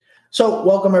So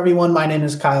welcome everyone. My name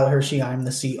is Kyle Hershey. I'm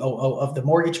the COO of the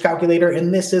Mortgage Calculator,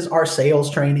 and this is our sales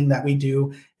training that we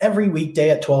do every weekday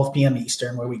at 12 p.m.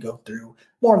 Eastern, where we go through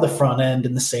more of the front end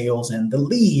and the sales and the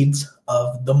leads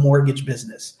of the mortgage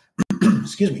business.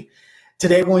 Excuse me.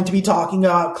 Today, we're going to be talking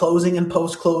about closing and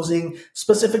post-closing,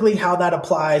 specifically how that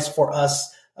applies for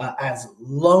us as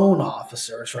loan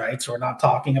officers, right? So we're not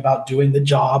talking about doing the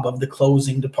job of the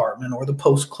closing department or the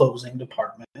post-closing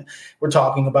department. We're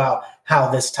talking about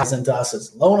how this ties into us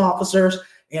as loan officers,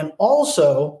 and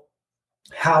also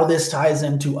how this ties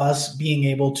into us being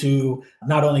able to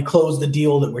not only close the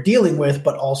deal that we're dealing with,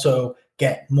 but also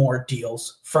get more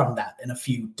deals from that in a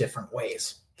few different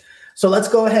ways. So let's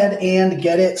go ahead and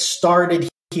get it started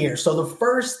here. So the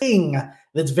first thing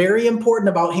that's very important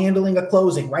about handling a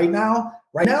closing right now,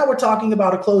 we're talking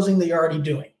about a closing that you're already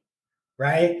doing,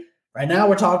 right? Right now,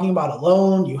 we're talking about a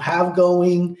loan you have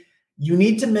going. You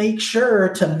need to make sure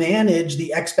to manage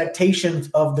the expectations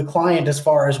of the client as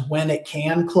far as when it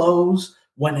can close,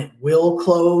 when it will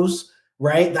close,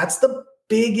 right? That's the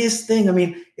biggest thing. I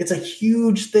mean, it's a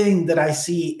huge thing that I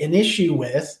see an issue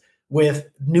with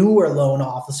newer loan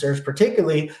officers,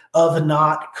 particularly, of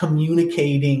not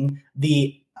communicating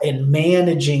and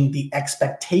managing the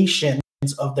expectations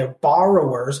of their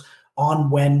borrowers on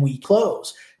when we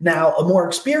close. Now, a more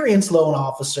experienced loan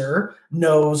officer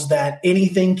knows that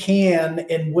anything can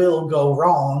and will go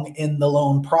wrong in the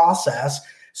loan process.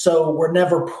 So we're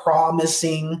never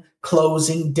promising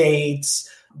closing dates.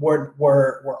 We're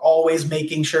always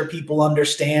making sure people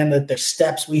understand that there's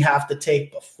steps we have to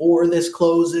take before this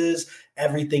closes.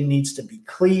 Everything needs to be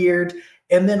cleared.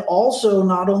 And then also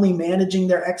not only managing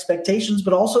their expectations,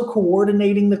 but also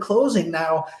coordinating the closing.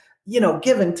 Now,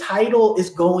 given title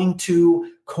is going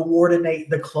to coordinate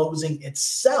the closing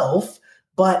itself,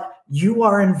 but you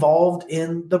are involved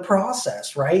in the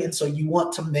process, right? And so you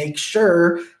want to make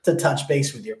sure to touch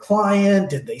base with your client.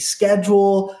 Did they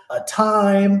schedule a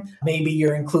time? Maybe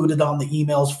you're included on the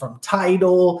emails from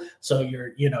title. So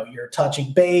you're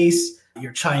touching base,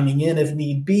 you're chiming in if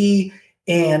need be,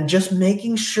 and just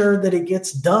making sure that it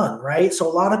gets done, right? So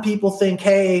a lot of people think,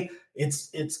 hey,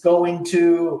 it's going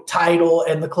to title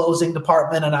and the closing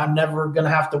department, and I'm never going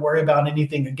to have to worry about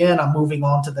anything again. I'm moving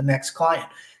on to the next client.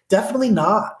 Definitely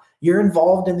not. You're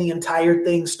involved in the entire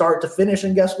thing, start to finish.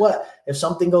 And guess what? If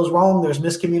something goes wrong, there's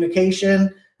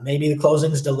miscommunication. Maybe the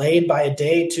closing is delayed by a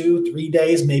day, 2, 3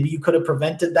 days. Maybe you could have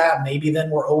prevented that. Maybe then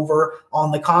we're over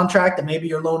on the contract, and maybe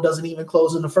your loan doesn't even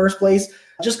close in the first place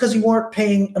just because you weren't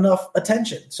paying enough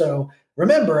attention. So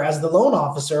remember, as the loan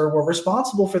officer, we're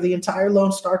responsible for the entire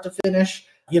loan start to finish,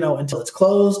 until it's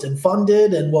closed and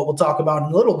funded. And what we'll talk about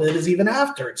in a little bit is even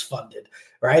after it's funded,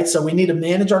 right? So we need to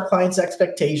manage our clients'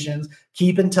 expectations,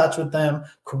 keep in touch with them,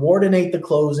 coordinate the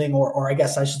closing, or I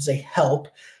guess I should say help,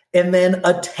 and then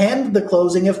attend the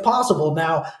closing if possible.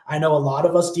 Now, I know a lot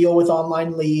of us deal with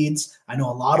online leads. I know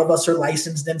a lot of us are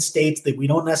licensed in states that we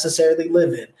don't necessarily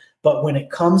live in. But when it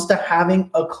comes to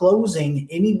having a closing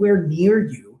anywhere near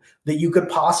you that you could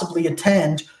possibly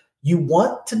attend, you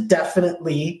want to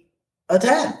definitely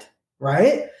attend,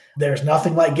 right? There's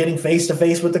nothing like getting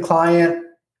face-to-face with the client,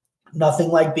 nothing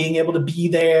like being able to be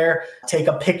there, take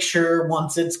a picture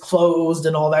once it's closed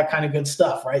and all that kind of good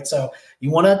stuff, right? So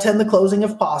you want to attend the closing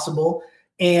if possible.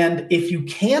 And if you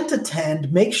can't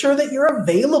attend, make sure that you're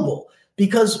available,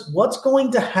 because what's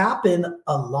going to happen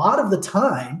a lot of the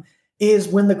time is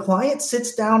when the client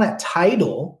sits down at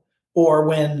title, or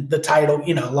when the title,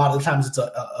 a lot of the times it's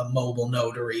a mobile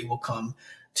notary will come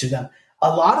to them.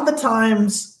 A lot of the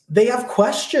times they have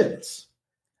questions.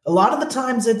 A lot of the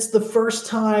times it's the first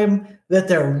time that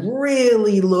they're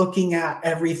really looking at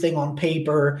everything on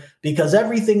paper, because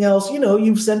everything else,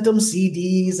 you've sent them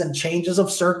CDs and changes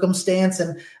of circumstance,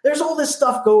 and there's all this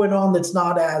stuff going on that's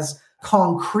not as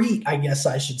concrete, I guess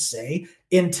I should say,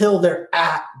 until they're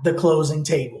at the closing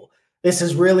table. This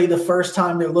is really the first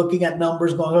time they're looking at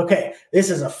numbers going, okay, this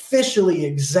is officially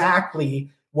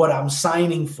exactly what I'm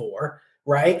signing for,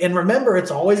 right? And remember,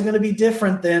 it's always going to be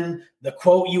different than the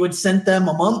quote you had sent them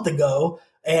a month ago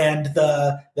and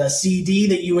the CD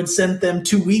that you had sent them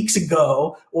 2 weeks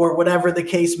ago, or whatever the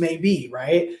case may be,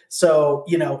 right? So,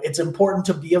 it's important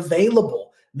to be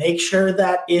available. Make sure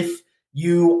that if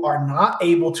you are not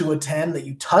able to attend, that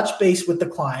you touch base with the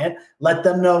client, let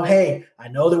them know, hey, I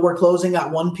know that we're closing at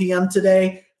 1 p.m.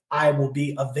 today. I will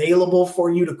be available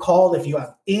for you to call. If you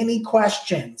have any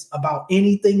questions about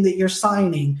anything that you're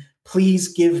signing, please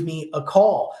give me a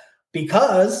call,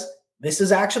 because this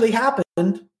has actually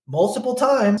happened multiple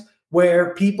times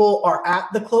where people are at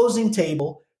the closing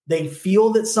table. They feel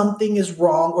that something is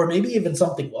wrong, or maybe even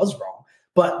something was wrong,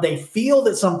 but they feel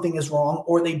that something is wrong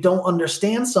or they don't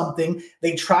understand something.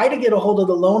 They try to get a hold of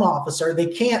the loan officer. They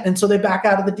can't. And so they back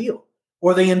out of the deal,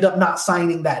 or they end up not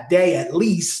signing that day at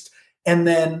least. And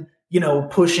then,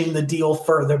 pushing the deal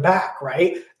further back,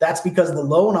 right? That's because the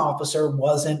loan officer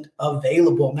wasn't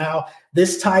available. Now,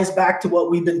 this ties back to what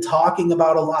we've been talking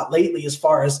about a lot lately, as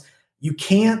far as you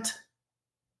can't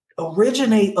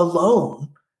originate a loan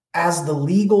as the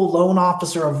legal loan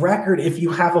officer of record if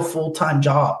you have a full-time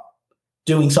job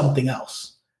doing something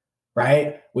else,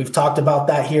 right? We've talked about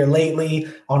that here lately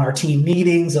on our team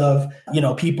meetings of,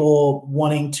 people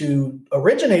wanting to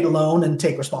originate a loan and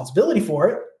take responsibility for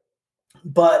it,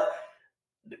 but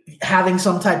having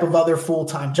some type of other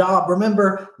full-time job.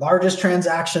 Remember, largest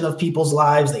transaction of people's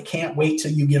lives. They can't wait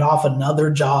till you get off another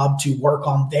job to work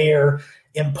on their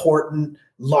important,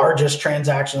 largest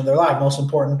transaction of their life, most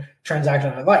important transaction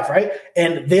of their life, right?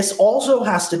 And this also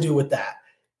has to do with that.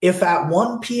 If at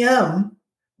 1 p.m.,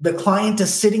 the client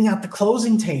is sitting at the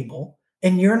closing table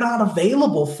and you're not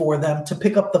available for them to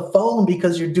pick up the phone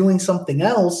because you're doing something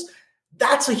else,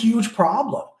 that's a huge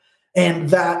problem. And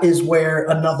that is where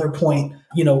another point,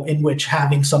 in which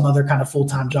having some other kind of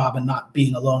full-time job and not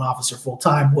being a loan officer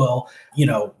full-time will,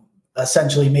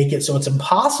 essentially make it so it's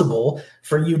impossible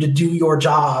for you to do your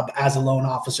job as a loan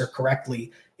officer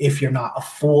correctly if you're not a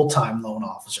full-time loan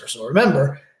officer. So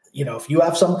remember, if you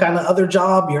have some kind of other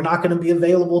job, you're not going to be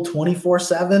available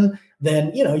 24/7,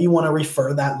 then, you want to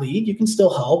refer that lead. You can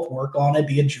still help work on it,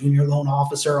 be a junior loan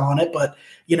officer on it. But,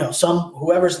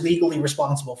 whoever's legally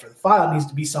responsible for the file needs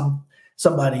to be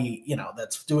somebody,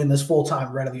 that's doing this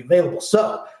full-time, readily available.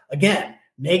 So again,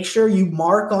 make sure you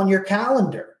mark on your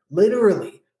calendar,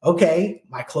 literally, okay,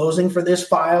 my closing for this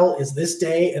file is this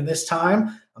day and this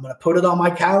time. I'm going to put it on my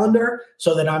calendar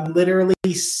so that I'm literally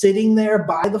sitting there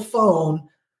by the phone,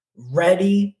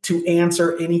 ready to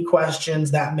answer any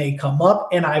questions that may come up.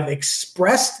 And I've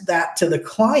expressed that to the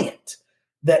client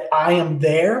that I am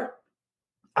there.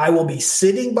 I will be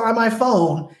sitting by my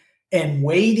phone and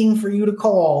waiting for you to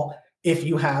call if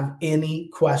you have any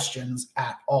questions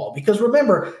at all. Because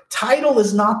remember, title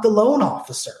is not the loan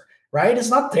officer, right? It's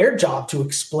not their job to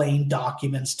explain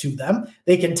documents to them.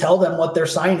 They can tell them what they're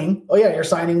signing. Oh yeah, you're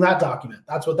signing that document.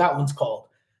 That's what that one's called.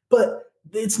 But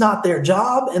it's not their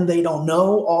job, and they don't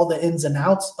know all the ins and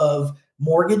outs of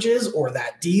mortgages or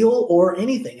that deal or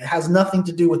anything. It has nothing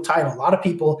to do with title. A lot of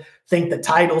people think that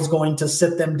title is going to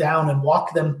sit them down and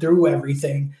walk them through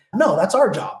everything. No, that's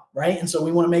our job, right? And so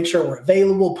we want to make sure we're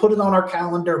available, put it on our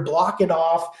calendar, block it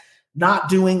off, not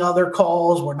doing other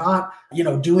calls. We're not,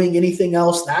 doing anything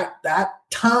else. That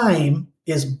time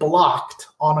is blocked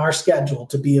on our schedule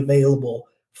to be available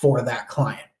for that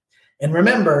client. And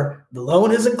remember, the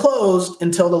loan isn't closed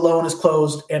until the loan is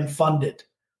closed and funded,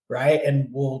 right? And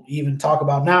we'll even talk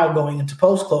about now going into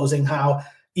post-closing how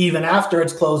even after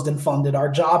it's closed and funded, our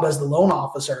job as the loan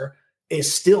officer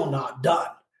is still not done,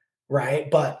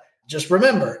 right? But just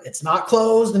remember, it's not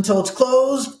closed until it's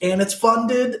closed and it's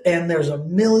funded, and there's a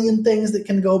million things that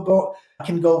can go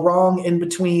wrong in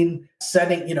between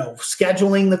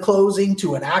scheduling the closing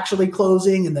to it actually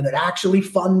closing and then it actually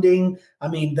funding. I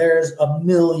mean, there's a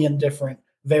million different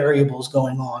variables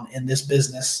going on in this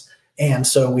business. And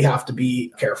so we have to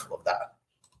be careful of that.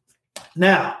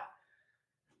 Now,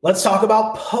 let's talk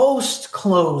about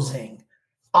post-closing.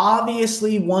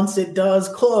 Obviously, once it does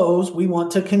close, we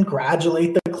want to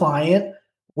congratulate the client.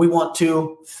 We want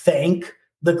to thank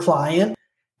the client.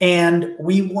 And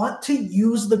we want to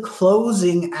use the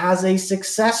closing as a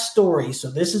success story.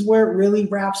 So this is where it really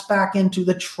wraps back into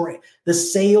the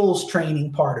sales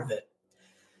training part of it.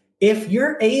 If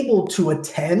you're able to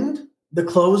attend the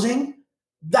closing,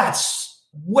 that's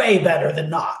way better than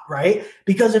not, right?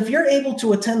 Because if you're able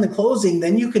to attend the closing,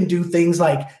 then you can do things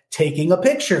like taking a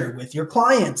picture with your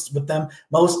clients, with them.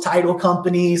 Most title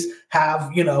companies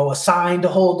have, a sign to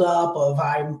hold up of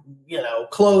I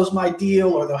close my deal,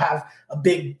 or they'll have a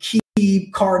big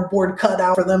key cardboard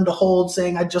cutout for them to hold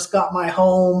saying, I just got my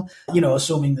home,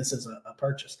 assuming this is a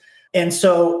purchase. And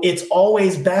so it's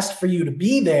always best for you to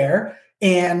be there.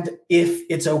 And if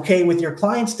it's okay with your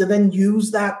clients to then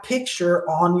use that picture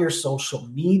on your social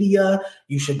media,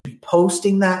 you should be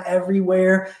posting that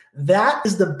everywhere. That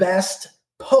is the best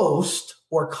post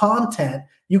or content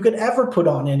you could ever put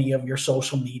on any of your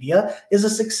social media, is a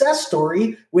success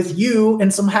story with you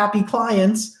and some happy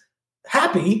clients,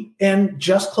 happy and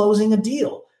just closing a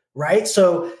deal, right?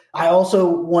 So I also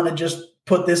want to just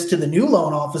put this to the new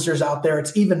loan officers out there.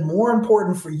 It's even more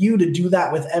important for you to do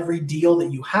that with every deal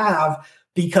that you have,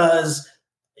 because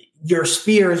your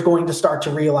sphere is going to start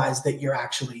to realize that you're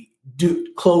actually do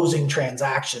closing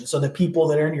transactions, so that people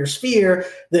that are in your sphere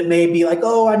that may be like,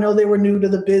 oh, I know they were new to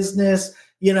the business,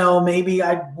 maybe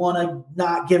I want to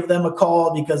not give them a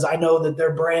call because I know that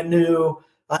they're brand new.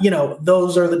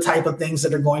 Those are the type of things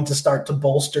that are going to start to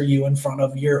bolster you in front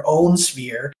of your own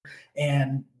sphere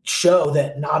and show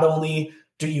that not only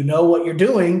do you know what you're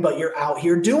doing, but you're out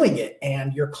here doing it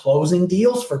and you're closing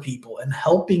deals for people and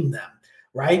helping them,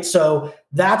 right? So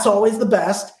that's always the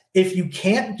best. If you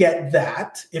can't get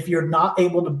that, if you're not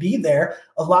able to be there,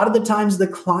 a lot of the times the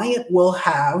client will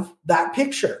have that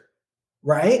picture,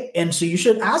 right? And so you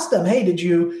should ask them, hey, did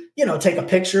you, take a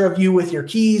picture of you with your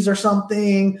keys or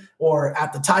something, or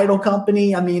at the title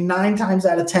company? I mean, 9 times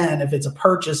out of 10, if it's a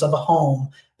purchase of a home,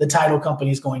 the title company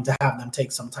is going to have them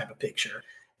take some type of picture.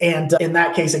 And in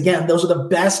that case, again, those are the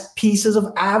best pieces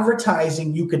of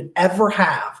advertising you could ever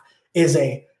have, is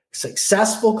a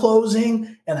successful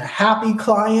closing and a happy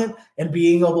client, and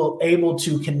being able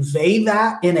to convey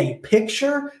that in a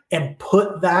picture and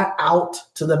put that out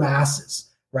to the masses,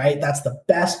 right? That's the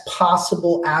best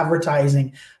possible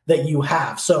advertising that you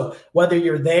have. So whether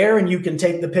you're there and you can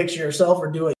take the picture yourself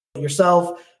or do it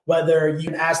yourself, whether you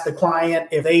can ask the client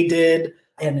if they did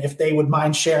and if they would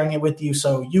mind sharing it with you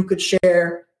so you could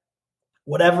share,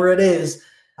 whatever it is.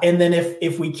 And then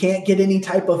if we can't get any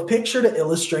type of picture to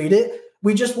illustrate it,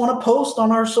 we just want to post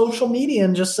on our social media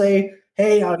and just say,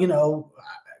 hey,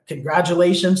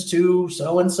 congratulations to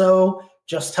so-and-so,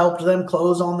 just helped them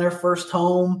close on their first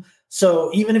home.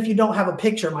 So even if you don't have a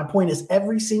picture, my point is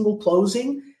every single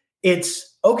closing,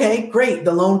 it's okay, great,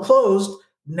 the loan closed.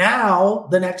 Now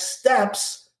the next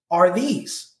steps are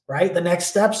these, right? The next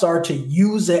steps are to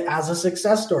use it as a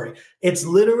success story. It's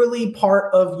literally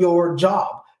part of your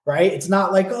job, right? It's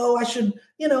not like, oh, I should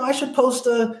post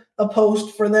a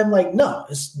post for them. Like, no,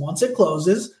 it's once it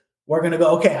closes, we're going to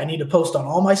go, okay, I need to post on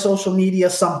all my social media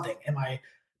something. Am I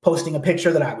posting a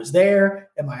picture that I was there?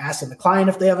 Am I asking the client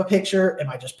if they have a picture? Am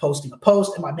I just posting a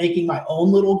post? Am I making my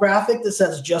own little graphic that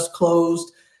says just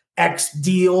closed X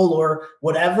deal or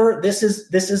whatever? This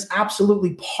is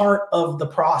absolutely part of the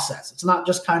process. It's not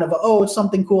just kind of it's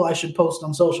something cool I should post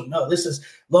on social. No, this is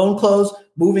loan close,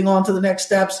 moving on to the next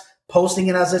steps, posting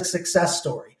it as a success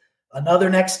story. Another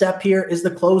next step here is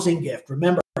the closing gift.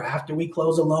 Remember, after we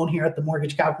close a loan here at the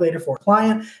Mortgage Calculator for a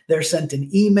client, they're sent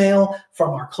an email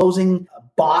from our closing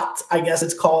bot, I guess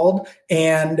it's called,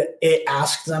 and it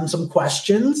asks them some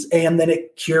questions, and then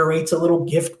it curates a little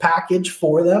gift package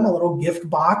for them, a little gift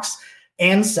box,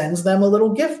 and sends them a little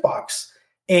gift box.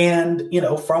 And,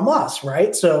 from us,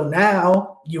 right? So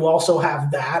now you also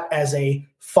have that as a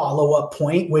follow-up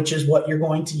point, which is what you're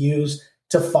going to use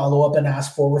to follow up and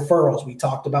ask for referrals. We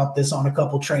talked about this on a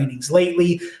couple trainings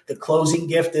lately. The closing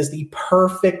gift is the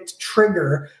perfect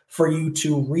trigger for you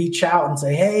to reach out and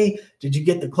say, hey, did you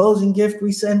get the closing gift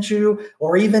we sent you?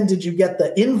 Or even did you get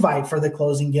the invite for the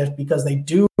closing gift? Because they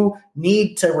do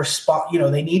need to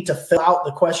respond, they need to fill out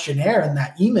the questionnaire in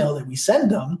that email that we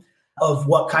send them of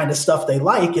what kind of stuff they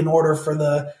like in order for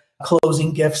the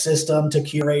closing gift system to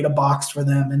curate a box for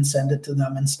them and send it to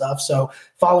them and stuff. So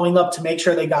following up to make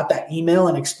sure they got that email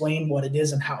and explain what it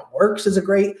is and how it works is a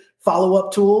great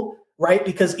follow-up tool, right?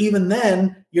 Because even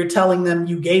then you're telling them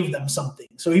you gave them something.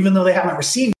 So even though they haven't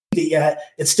received it yet,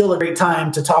 it's still a great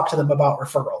time to talk to them about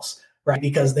referrals, right?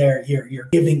 Because you're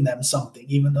giving them something,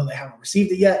 even though they haven't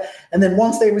received it yet. And then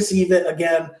once they receive it,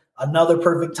 again, another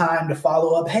perfect time to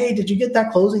follow up. Hey, did you get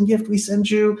that closing gift we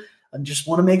sent you? I just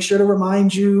want to make sure to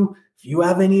remind you, if you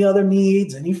have any other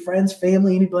needs, any friends,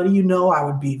 family, anybody I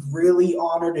would be really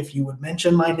honored if you would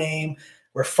mention my name.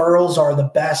 Referrals are the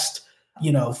best,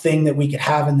 thing that we could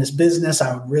have in this business.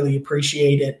 I would really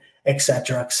appreciate it, et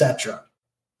cetera, et cetera.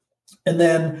 And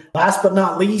then last but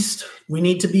not least, we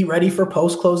need to be ready for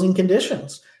post-closing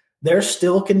conditions. There's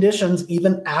still conditions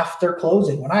even after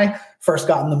closing. When I first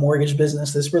got in the mortgage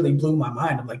business, this really blew my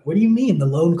mind. I'm like, what do you mean the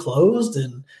loan closed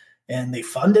and they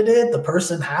funded it? The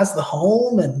person has the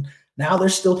home and now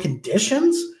there's still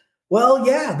conditions? Well,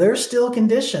 yeah, there's still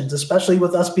conditions, especially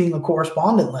with us being a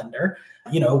correspondent lender.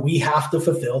 We have to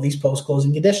fulfill these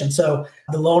post-closing conditions. So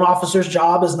the loan officer's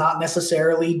job is not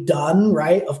necessarily done,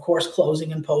 right? Of course,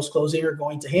 closing and post-closing are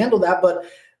going to handle that, but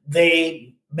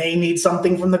they may need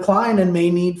something from the client and may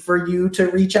need for you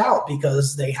to reach out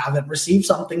because they haven't received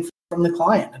something from the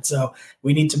client. And so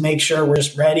we need to make sure we're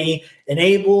just ready and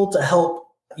able to help,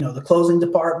 the closing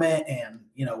department and,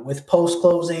 with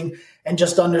post-closing, and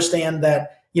just understand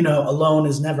that, a loan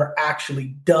is never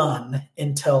actually done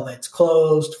until it's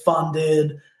closed,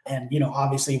 funded, and,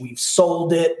 obviously we've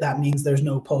sold it. That means there's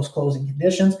no post-closing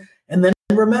conditions. And then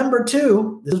remember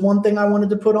too, this is one thing I wanted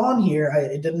to put on here.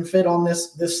 It didn't fit on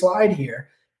this slide here,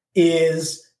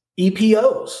 is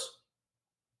EPOs,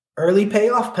 early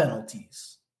payoff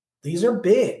penalties. These are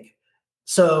big.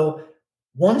 So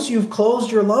once you've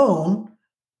closed your loan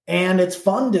and it's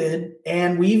funded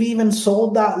and we've even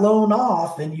sold that loan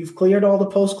off and you've cleared all the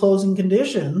post-closing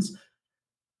conditions,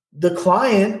 the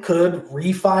client could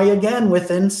refi again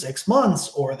within 6 months,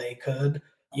 or they could,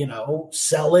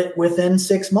 sell it within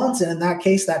 6 months. And in that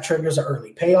case, that triggers an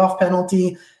early payoff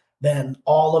penalty. Then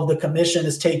all of the commission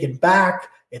is taken back.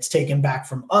 It's taken back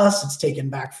from us. It's taken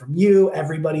back from you.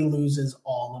 Everybody loses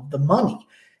all of the money.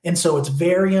 And so it's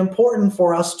very important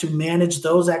for us to manage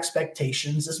those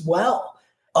expectations as well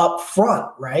up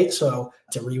front, right? So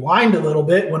to rewind a little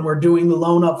bit, when we're doing the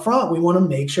loan up front, we want to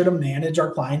make sure to manage our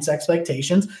clients'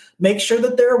 expectations, make sure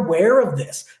that they're aware of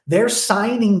this. They're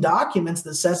signing documents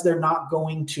that says they're not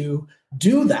going to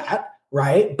do that,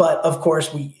 right? But of course,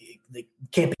 they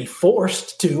can't be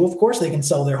forced to. Of course, they can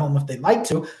sell their home if they'd like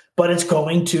to, but it's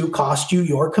going to cost you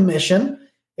your commission.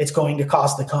 It's going to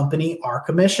cost the company our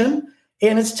commission,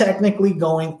 and it's technically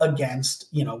going against,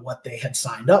 what they had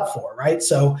signed up for, right?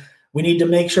 So we need to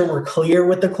make sure we're clear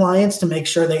with the clients to make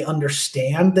sure they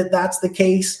understand that that's the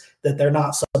case, that they're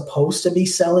not supposed to be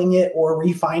selling it or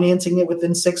refinancing it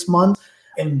within 6 months.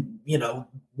 And,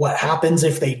 what happens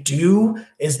if they do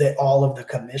is that all of the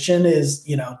commission is,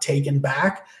 taken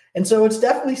back. And so it's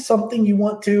definitely something you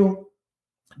want to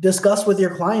discuss with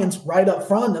your clients right up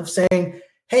front of saying,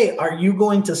 hey, are you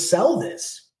going to sell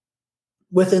this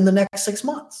within the next 6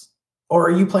 months? Or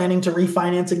are you planning to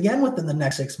refinance again within the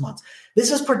next 6 months?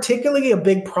 This is particularly a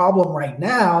big problem right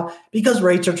now because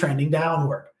rates are trending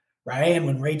downward, right? And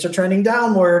when rates are trending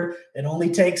downward, it only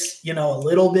takes, a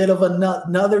little bit of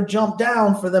another jump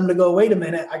down for them to go, wait a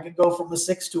minute, I could go from a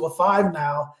 6 to a 5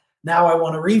 now. Now I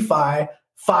want to refi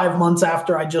 5 months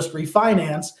after I just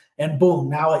refinance, and boom,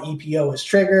 now an EPO is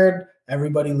triggered.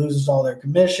 Everybody loses all their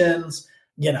commissions,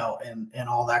 and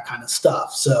all that kind of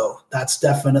stuff. So that's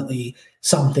definitely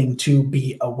something to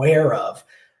be aware of.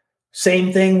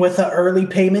 Same thing with an early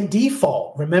payment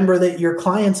default. Remember that your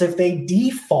clients, if they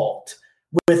default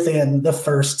within the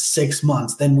first 6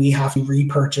 months, then we have to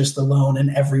repurchase the loan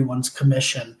and everyone's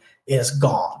commission is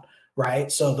gone,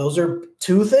 right? So those are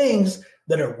two things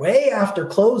that are way after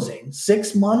closing.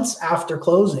 6 months after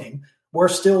closing, we're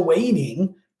still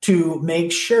waiting to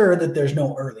make sure that there's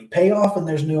no early payoff and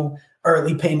there's no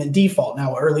early payment default.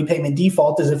 Now, early payment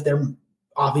default is if they're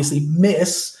obviously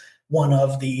miss one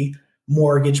of the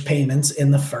mortgage payments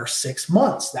in the first 6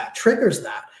 months. That triggers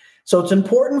that. So it's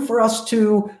important for us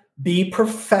to be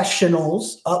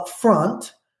professionals up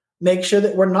front, make sure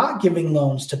that we're not giving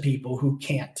loans to people who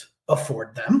can't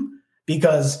afford them,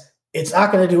 because it's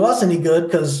not going to do us any good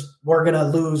because we're going to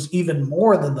lose even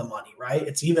more than the money, right?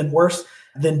 It's even worse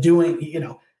than doing,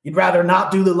 you'd rather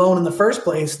not do the loan in the first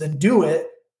place than do it,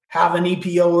 have an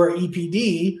EPO or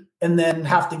EPD, and then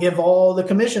have to give all the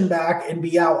commission back and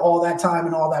be out all that time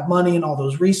and all that money and all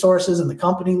those resources, and the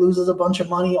company loses a bunch of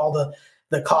money, all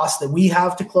the costs that we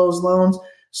have to close loans.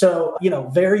 So,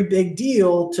 very big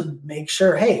deal to make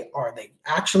sure, hey, are they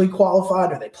actually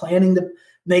qualified? Are they planning to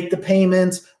make the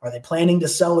payments? Are they planning to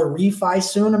sell or refi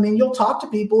soon? I mean, you'll talk to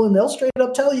people and they'll straight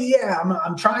up tell you, yeah,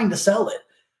 I'm trying to sell it.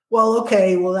 Well,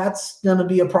 okay, well, that's going to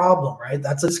be a problem, right?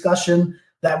 That's a discussion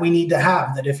that we need to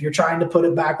have, that if you're trying to put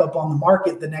it back up on the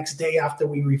market the next day after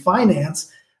we refinance,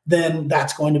 then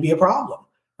that's going to be a problem,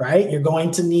 right? You're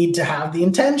going to need to have the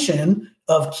intention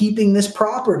of keeping this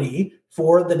property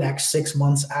for the next 6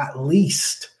 months at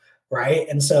least, right?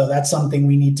 And so that's something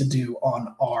we need to do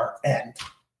on our end.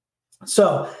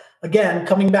 So again,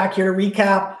 coming back here to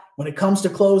recap, when it comes to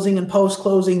closing and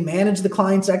post-closing, manage the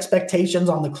client's expectations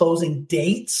on the closing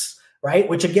dates, right?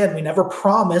 Which again, we never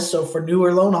promise. So for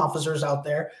newer loan officers out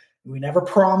there, we never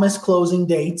promise closing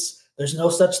dates. There's no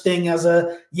such thing as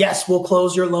a, yes, we'll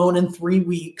close your loan in 3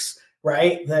 weeks,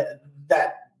 right? That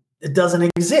it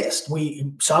doesn't exist.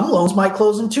 Some loans might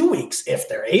close in 2 weeks if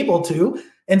they're able to,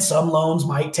 and some loans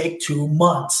might take 2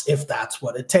 months if that's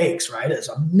what it takes, right? There's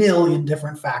a million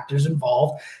different factors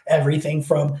involved, everything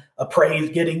from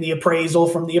getting the appraisal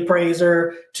from the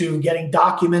appraiser to getting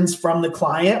documents from the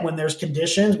client. When there's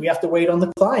conditions, we have to wait on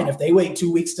the client. If they wait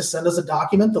 2 weeks to send us a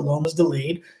document, the loan is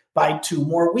delayed by 2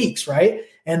 more weeks, right?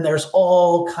 And there's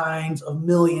all kinds of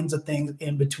millions of things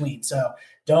in between. So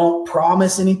don't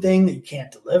promise anything that you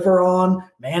can't deliver on.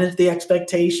 Manage the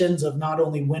expectations of not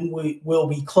only when we will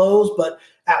be closed, but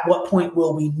at what point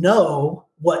will we know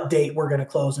what date we're going to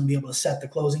close and be able to set the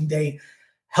closing date.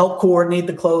 Help coordinate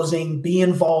the closing, be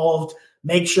involved,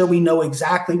 make sure we know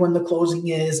exactly when the closing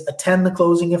is, attend the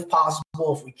closing if possible.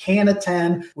 If we can't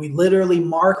attend, we literally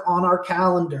mark on our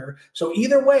calendar. So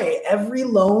either way, every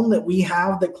loan that we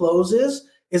have that closes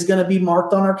is going to be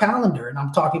marked on our calendar. And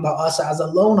I'm talking about us as a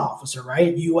loan officer,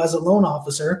 right? You as a loan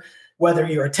officer, whether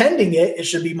you're attending it, it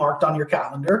should be marked on your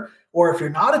calendar. Or if you're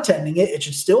not attending it, it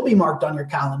should still be marked on your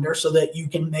calendar so that you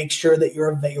can make sure that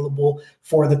you're available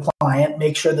for the client,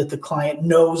 make sure that the client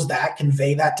knows that,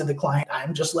 convey that to the client.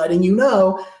 I'm just letting you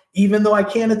know, even though I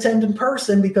can't attend in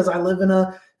person because I live in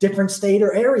a different state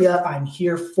or area, I'm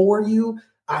here for you.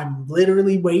 I'm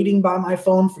literally waiting by my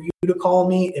phone for you to call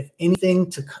me if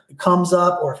anything comes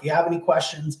up or if you have any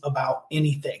questions about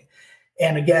anything.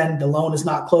 And again, the loan is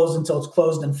not closed until it's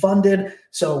closed and funded.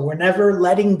 So we're never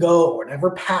letting go. We're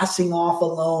never passing off a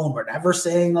loan. We're never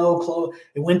saying, oh,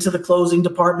 it went to the closing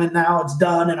department. Now it's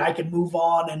done and I can move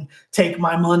on and take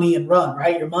my money and run,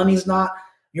 right? Your money's not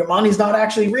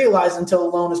actually realized until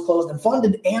the loan is closed and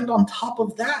funded. And on top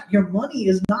of that, your money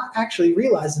is not actually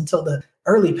realized until the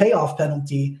early payoff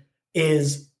penalty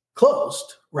is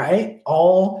closed, right?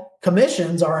 All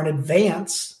commissions are in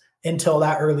advance until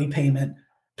that early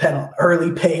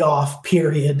payoff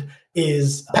period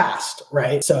is passed,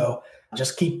 right? So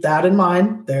just keep that in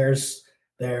mind. There's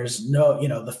no,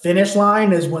 the finish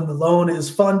line is when the loan is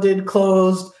funded,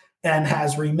 closed, and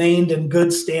has remained in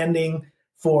good standing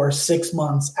for 6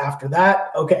 months after that.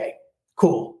 Okay,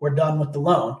 cool. We're done with the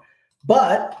loan.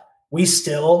 But we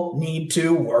still need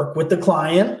to work with the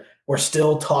client. We're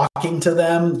still talking to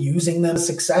them, using them as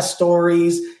success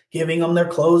stories, giving them their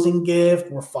closing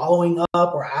gift. We're following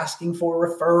up. We're asking for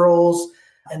referrals.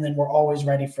 And then we're always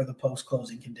ready for the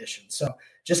post-closing conditions. So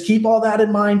just keep all that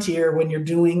in mind here when you're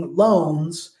doing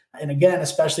loans. And again,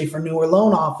 especially for newer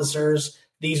loan officers,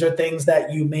 these are things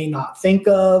that you may not think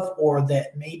of, or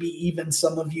that maybe even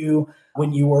some of you,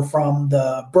 when you were from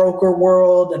the broker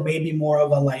world and maybe more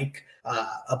of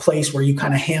a place where you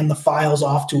kind of hand the files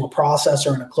off to a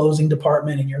processor in a closing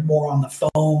department and you're more on the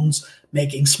phones,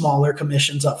 making smaller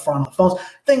commissions up front on the phones,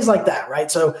 things like that,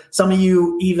 right? So some of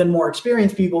you even more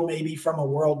experienced people may be from a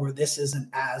world where this isn't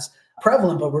as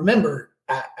prevalent, but remember,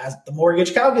 as the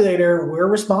mortgage calculator, we're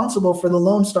responsible for the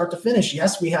loan start to finish.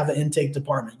 Yes, we have an intake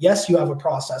department. Yes, you have a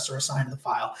processor assigned to the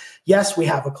file. Yes, we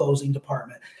have a closing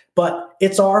department. But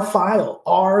it's our file,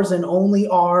 ours and only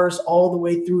ours, all the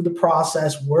way through the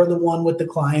process. We're the one with the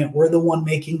client. We're the one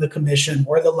making the commission.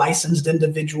 We're the licensed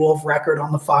individual of record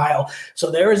on the file.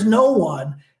 So there is no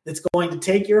one that's going to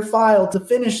take your file to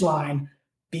finish line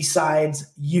besides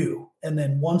you. And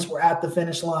then once we're at the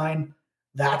finish line,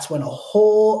 that's when a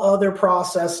whole other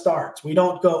process starts. We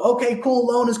don't go, okay, cool,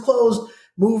 loan is closed,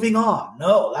 moving on.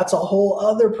 No, that's a whole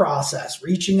other process.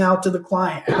 Reaching out to the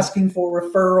client, asking for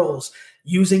referrals,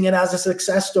 using it as a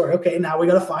success story. Okay, now we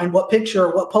got to find what picture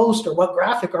or what post or what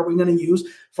graphic are we going to use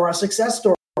for our success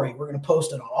story. We're going to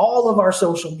post it on all of our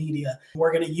social media.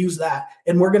 We're going to use that.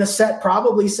 And we're going to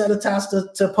probably set a task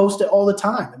to post it all the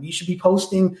time. I mean, you should be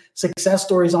posting success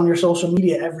stories on your social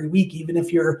media every week, even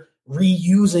if you're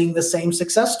reusing the same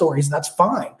success stories. That's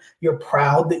fine. You're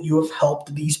proud that you have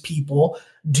helped these people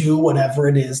do whatever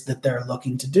it is that they're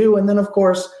looking to do. And then, of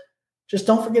course, just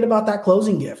don't forget about that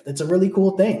closing gift. It's a really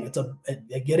cool thing.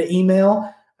 They get an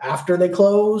email after they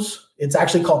close. It's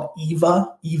actually called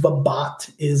Eva. Eva Bot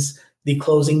is the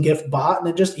closing gift bot, and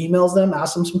it just emails them,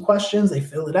 asks them some questions. They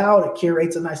fill it out. It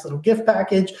curates a nice little gift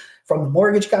package from the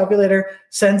mortgage calculator,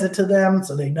 sends it to them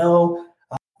so they know,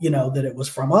 that it was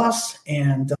from us,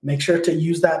 and make sure to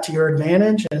use that to your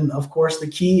advantage. And of course, the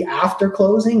key after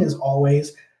closing is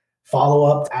always follow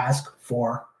up to ask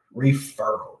for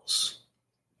referrals.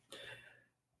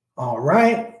 All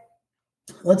right,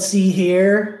 let's see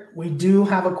here. We do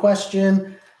have a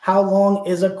question. How long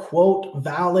is a quote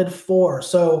valid for?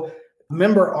 So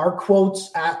remember, our quotes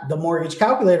at the mortgage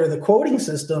calculator, the quoting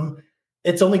system,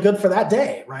 it's only good for that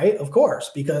day, right? Of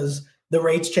course, because the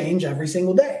rates change every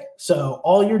single day. So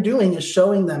all you're doing is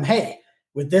showing them, hey,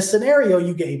 with this scenario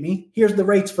you gave me, here's the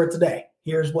rates for today.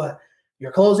 Here's what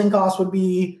your closing costs would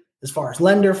be as far as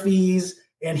lender fees,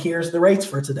 and here's the rates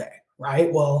for today,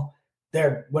 right? Well,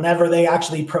 whenever they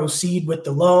actually proceed with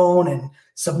the loan and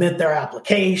submit their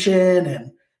application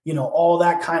and, all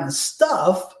that kind of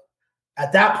stuff,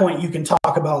 at that point, you can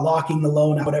talk about locking the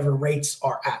loan at whatever rates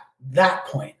are at that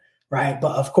point, right?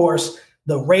 But of course,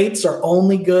 the rates are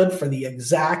only good for the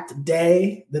exact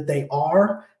day that they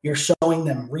are. You're showing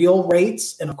them real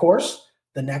rates. And of course,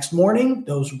 the next morning,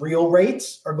 those real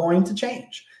rates are going to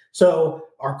change. So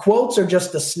our quotes are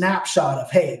just a snapshot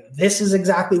of, hey, this is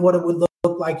exactly what it would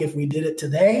look like if we did it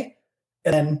today.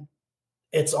 And then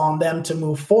it's on them to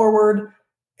move forward.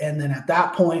 And then at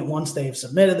that point, once they've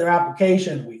submitted their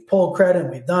application, we've pulled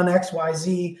credit, we've done X, Y,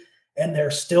 Z, and they're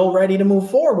still ready to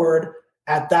move forward,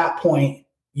 at that point,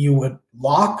 you would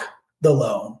lock the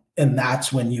loan And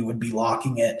that's when you would be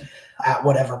locking it at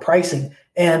whatever pricing.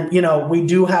 And, we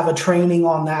do have a training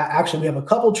on that. Actually, we have a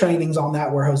couple trainings on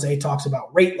that where Jose talks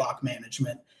about rate lock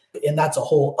management. And that's a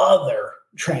whole other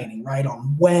training, right?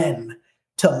 On when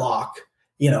to lock,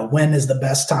 when is the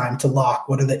best time to lock?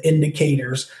 What are the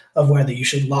indicators of whether you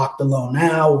should lock the loan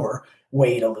now or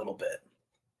wait a little bit?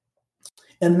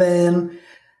 And then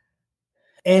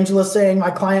Angela saying, my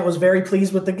client was very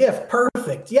pleased with the gift.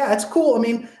 Perfect. Yeah, it's cool. I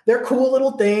mean, they're cool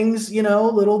little things,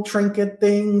 little trinket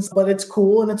things, but it's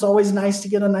cool. And it's always nice to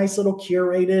get a nice little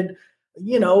curated,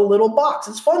 little box.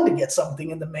 It's fun to get something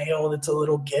in the mail that's a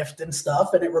little gift and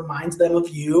stuff. And it reminds them of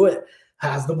you. It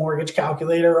has the mortgage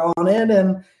calculator on it.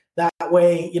 And that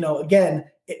way, again,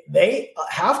 they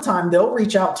half time they'll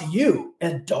reach out to you,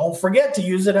 and don't forget to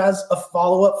use it as a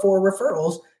follow-up for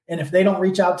referrals. And if they don't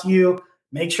reach out to you,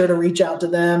 make sure to reach out to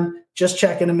them, just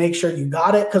check in and make sure you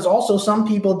got it. Because also some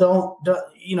people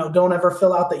don't ever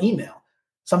fill out the email.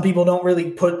 Some people don't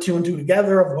really put 2 and 2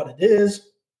 together of what it is.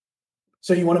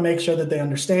 So you want to make sure that they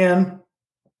understand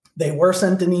they were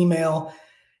sent an email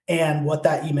and what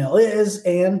that email is.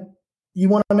 And you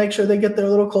want to make sure they get their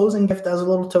little closing gift as a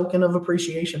little token of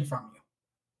appreciation from you.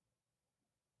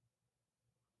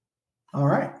 All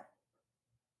right.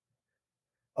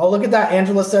 Oh, look at that.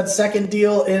 Angela said second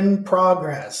deal in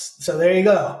progress. So there you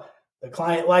go. The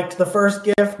client liked the first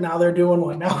gift. Now they're doing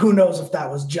one. Now, who knows if that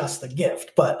was just the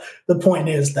gift, but the point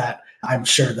is that I'm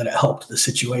sure that it helped the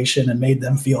situation and made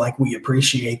them feel like we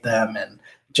appreciate them, and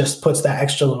just puts that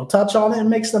extra little touch on it and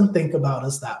makes them think about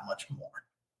us that much more.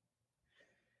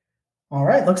 All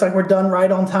right. Looks like we're done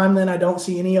right on time then. I don't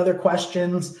see any other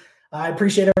questions. I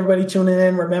appreciate everybody tuning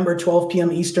in. Remember, 12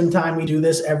 p.m. Eastern time, we do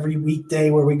this every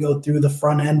weekday where we go through the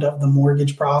front end of the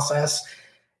mortgage process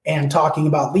and talking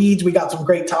about leads. We got some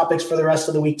great topics for the rest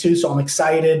of the week too, so I'm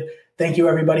excited. Thank you,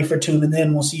 everybody, for tuning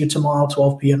in. We'll see you tomorrow,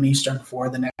 12 p.m. Eastern, for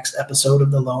the next episode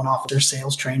of the Loan Officer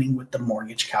Sales Training with the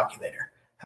Mortgage Calculator.